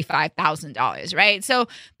like $35,000, right? So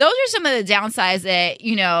those are some of the downsides that,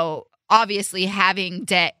 obviously having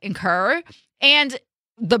debt incur. And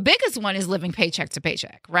the biggest one is living paycheck to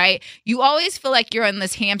paycheck, right? You always feel like you're on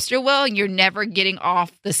this hamster wheel and you're never getting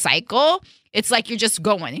off the cycle. It's like you're just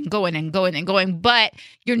going and going and going and going, but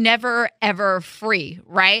you're never, ever free,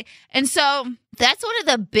 right? And so that's one of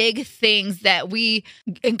the big things that we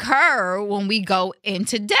incur when we go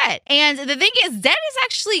into debt. And the thing is, debt is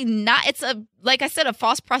actually not, like I said, a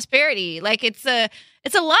false prosperity. Like it's a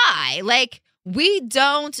lie. Like we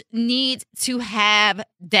don't need to have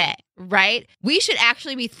debt, right? We should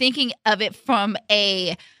actually be thinking of it from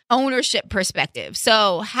a ownership perspective.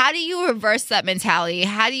 So how do you reverse that mentality?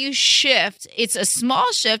 How do you shift? It's a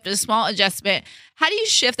small shift, a small adjustment. how do you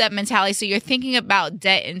shift that mentality so you're thinking about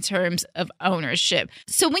debt in terms of ownership?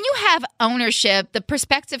 So when you have ownership, the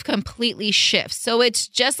perspective completely shifts. So it's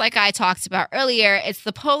just like I talked about earlier, it's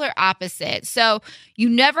the polar opposite. So you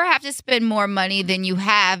never have to spend more money than you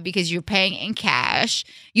have because you're paying in cash.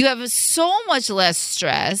 You have so much less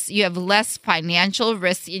stress. You have less financial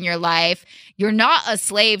risk in your life. You're not a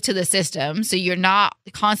slave to the system. So you're not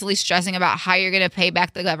constantly stressing about how you're going to pay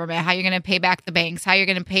back the government, how you're going to pay back the banks, how you're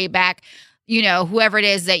going to pay back, whoever it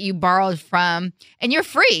is that you borrowed from, and you're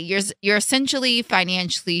free. You're essentially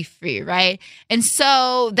financially free, right? And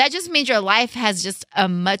so that just means your life has just a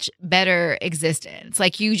much better existence.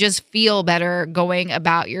 Like you just feel better going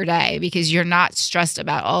about your day because you're not stressed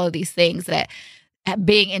about all of these things that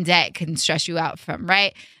being in debt can stress you out from,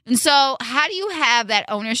 right? And so how do you have that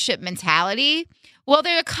ownership mentality? Well,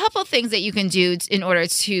 there are a couple things that you can do in order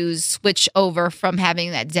to switch over from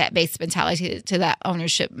having that debt-based mentality to that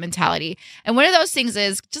ownership mentality. And one of those things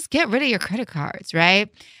is just get rid of your credit cards, right?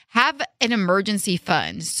 Have an emergency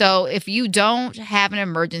fund. So if you don't have an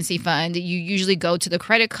emergency fund, you usually go to the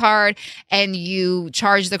credit card and you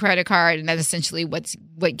charge the credit card, and that's essentially what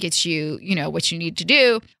gets you, what you need to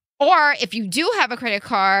do. Or if you do have a credit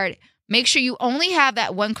card, make sure you only have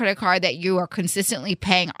that one credit card that you are consistently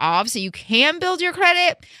paying off so you can build your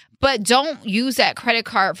credit, but don't use that credit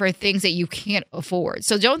card for things that you can't afford.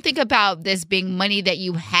 So don't think about this being money that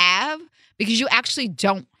you have because you actually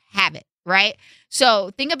don't have it, right?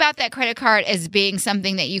 So think about that credit card as being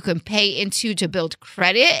something that you can pay into to build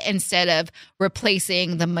credit instead of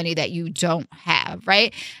replacing the money that you don't have,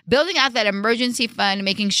 right? Building out that emergency fund,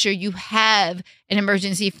 making sure you have an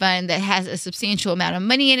emergency fund that has a substantial amount of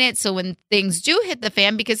money in it. So when things do hit the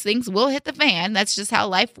fan, because things will hit the fan, that's just how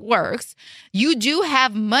life works, you do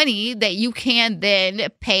have money that you can then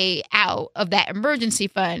pay out of that emergency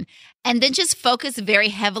fund. And then just focus very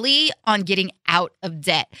heavily on getting out of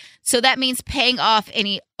debt. So that means paying off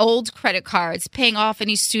any old credit cards, paying off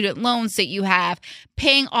any student loans that you have,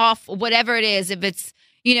 paying off whatever it is. If it's,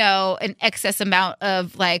 an excess amount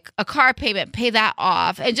of like a car payment, pay that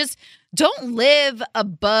off. And just don't live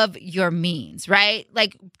above your means, right?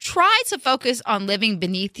 Like try to focus on living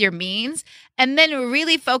beneath your means and then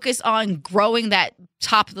really focus on growing that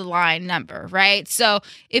top of the line number, right? So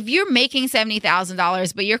if you're making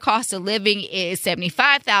 $70,000, but your cost of living is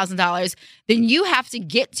 $75,000, then you have to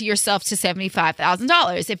get to yourself to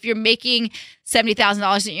 $75,000. If you're making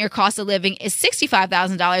 $70,000 and your cost of living is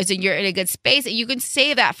 $65,000 and you're in a good space, you can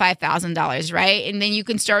save that $5,000, right? And then you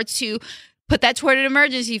can start to put that toward an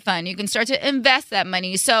emergency fund. You can start to invest that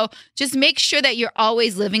money. So just make sure that you're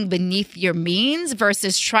always living beneath your means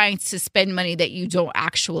versus trying to spend money that you don't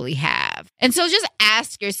actually have. And so just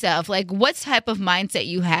ask yourself, like, what type of mindset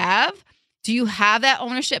you have? Do you have that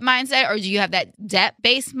ownership mindset or do you have that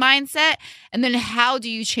debt-based mindset? And then how do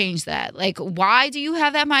you change that? Like, why do you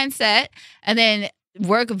have that mindset? And then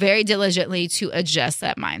work very diligently to adjust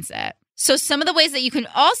that mindset. So some of the ways that you can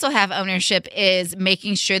also have ownership is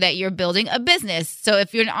making sure that you're building a business. So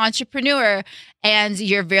if you're an entrepreneur and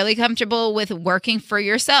you're very comfortable with working for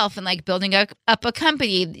yourself and like building up a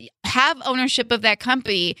company, have ownership of that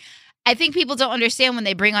company. I think people don't understand when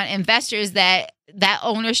they bring on investors that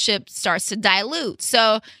ownership starts to dilute.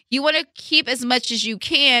 So you want to keep as much as you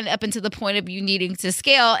can up until the point of you needing to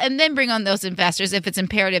scale and then bring on those investors if it's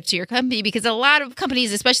imperative to your company, because a lot of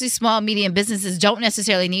companies, especially small, medium businesses, don't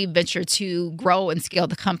necessarily need venture to grow and scale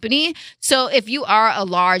the company. So if you are a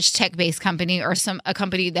large tech-based company or a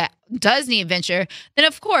company that does need venture, then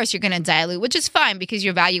of course you're going to dilute, which is fine because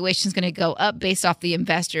your valuation is going to go up based off the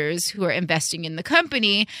investors who are investing in the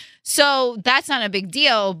company. So that's not a big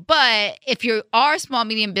deal. But if you are a small,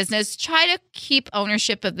 medium business, try to keep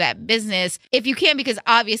ownership of that business if you can, because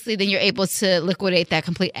obviously then you're able to liquidate that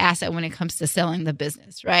complete asset when it comes to selling the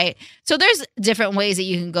business, right? So there's different ways that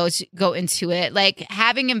you can go into it. Like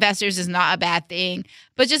having investors is not a bad thing,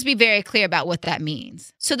 but just be very clear about what that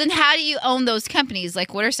means. So then how do you own those companies?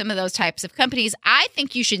 Like what are some of those types of companies? I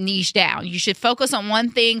think you should niche down. You should focus on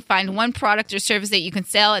one thing, find one product or service that you can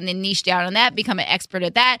sell, and then niche down on that, become an expert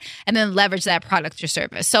at that, and then leverage that product or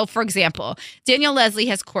service. So for example, Danielle Leslie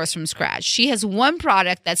has Course from Scratch. She has one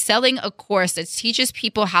product that's selling a course that teaches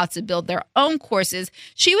people how to build their own courses.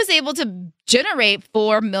 She was able to generate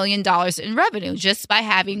 $4 million in revenue just by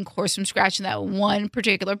having course from scratch in that one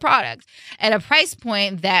particular product at a price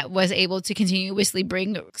point that was able to continuously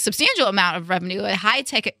bring a substantial amount of revenue, a high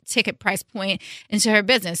ticket price point into her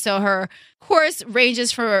business. So her course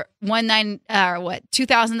ranges for $2,000 to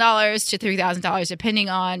 $3,000 depending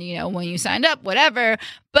on, when you signed up, whatever.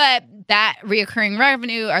 But that recurring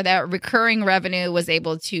revenue was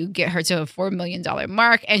able to get her to a $4 million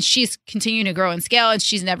mark. And she's continuing to grow and scale, and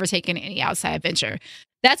she's never taken any outside venture.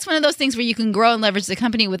 That's one of those things where you can grow and leverage the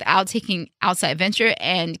company without taking outside venture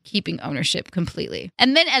and keeping ownership completely.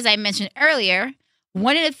 And then, as I mentioned earlier,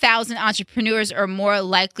 1 in 1,000 entrepreneurs are more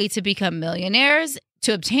likely to become millionaires.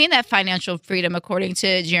 To obtain that financial freedom, according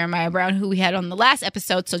to Jeremiah Brown, who we had on the last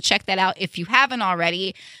episode. So check that out if you haven't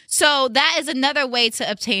already. So that is another way to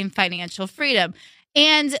obtain financial freedom.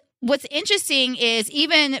 And what's interesting is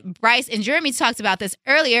even Bryyce and Jeremy talked about this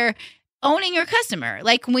earlier, owning your customer.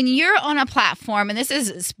 Like when you're on a platform, and this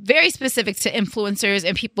is very specific to influencers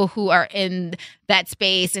and people who are in that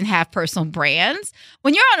space and have personal brands.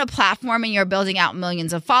 When you're on a platform and you're building out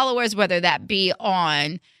millions of followers, whether that be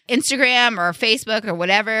on Instagram or Facebook or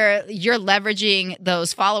whatever, you're leveraging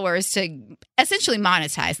those followers to essentially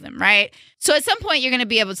monetize them, right? So at some point, you're going to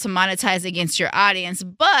be able to monetize against your audience.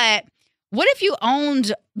 But what if you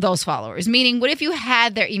owned those followers? Meaning, what if you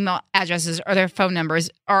had their email addresses or their phone numbers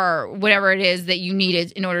or whatever it is that you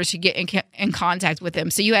needed in order to get in contact with them?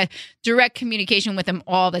 So you had direct communication with them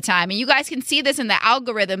all the time. And you guys can see this in the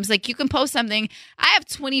algorithms. Like you can post something. I have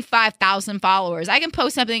 25,000 followers. I can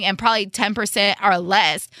post something and probably 10% or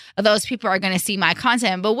less of those people are going to see my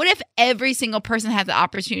content. But what if every single person had the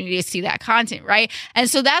opportunity to see that content, right? And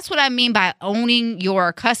so that's what I mean by owning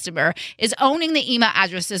your customer, is owning the email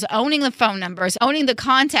addresses, owning the phone numbers, owning the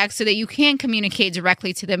content so that you can communicate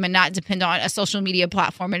directly to them and not depend on a social media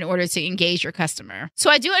platform in order to engage your customer.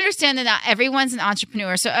 So I do understand that not everyone's an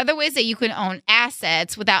entrepreneur. So other ways that you can own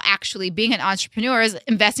assets without actually being an entrepreneur is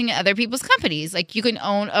investing in other people's companies. Like you can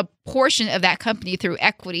own a portion of that company through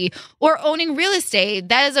equity or owning real estate.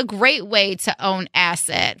 That is a great way to own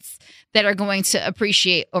assets that are going to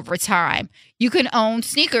appreciate over time. You can own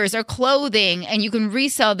sneakers or clothing and you can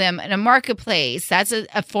resell them in a marketplace. That's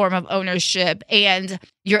a form of ownership, and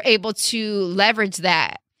you're able to leverage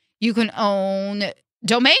that. You can own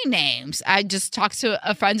domain names. I just talked to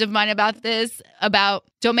a friend of mine about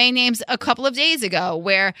domain names a couple of days ago,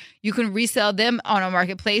 where you can resell them on a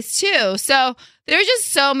marketplace too. So there's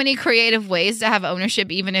just so many creative ways to have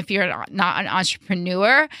ownership, even if you're not an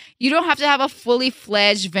entrepreneur. You don't have to have a fully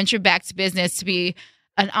fledged venture-backed business to be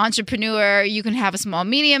an entrepreneur. You can have a small,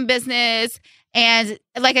 medium business. And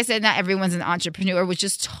like I said, not everyone's an entrepreneur, which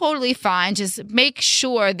is totally fine. Just make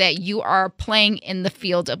sure that you are playing in the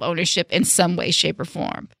field of ownership in some way, shape, or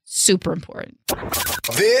form. Super important.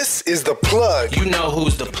 This is The Plug. You know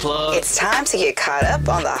who's the plug. It's time to get caught up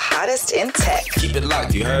on the hottest in tech. Keep it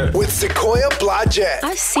locked, you heard? With Sequoia Blodgett.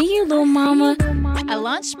 I see you, little mama. I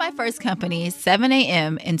launched my first company, 7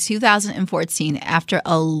 a.m. in 2014 after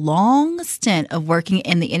a long stint of working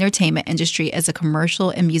in the entertainment industry as a commercial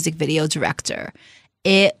and music video director.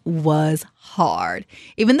 It was hard.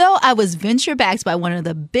 Even though I was venture backed by one of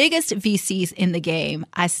the biggest VCs in the game,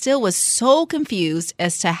 I still was so confused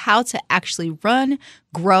as to how to actually run,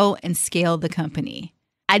 grow, and scale the company.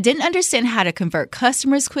 I didn't understand how to convert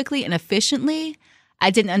customers quickly and efficiently. I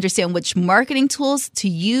didn't understand which marketing tools to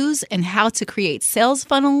use and how to create sales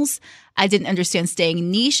funnels. I didn't understand staying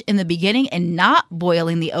niche in the beginning and not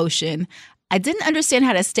boiling the ocean. I didn't understand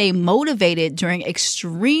how to stay motivated during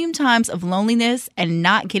extreme times of loneliness and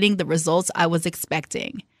not getting the results I was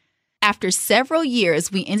expecting. After several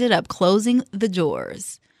years, we ended up closing the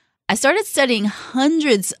doors. I started studying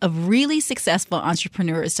hundreds of really successful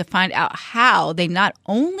entrepreneurs to find out how they not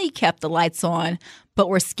only kept the lights on, but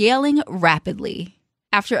were scaling rapidly.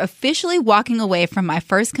 After officially walking away from my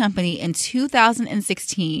first company in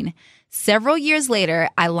 2016, several years later,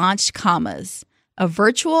 I launched Commas, a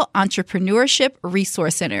virtual entrepreneurship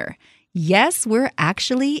resource center. Yes, we're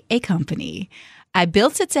actually a company. I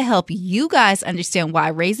built it to help you guys understand why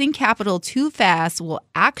raising capital too fast will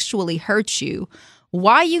actually hurt you,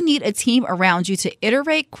 why you need a team around you to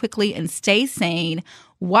iterate quickly and stay sane,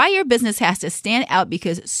 why your business has to stand out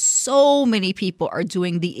because so many people are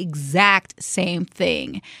doing the exact same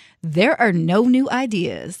thing. There are no new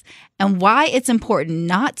ideas, and why it's important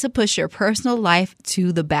not to push your personal life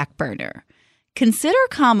to the back burner. Consider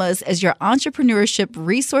Commas as your entrepreneurship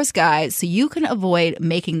resource guide so you can avoid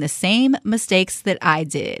making the same mistakes that I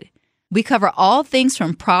did. We cover all things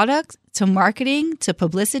from product to marketing to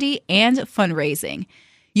publicity and fundraising.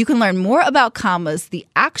 You can learn more about Commas, the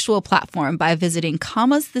actual platform, by visiting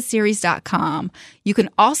commastheseries.com. You can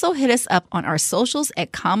also hit us up on our socials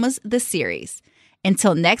at Commas the Series.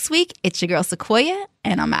 Until next week, it's your girl Sequoia,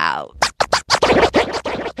 and I'm out.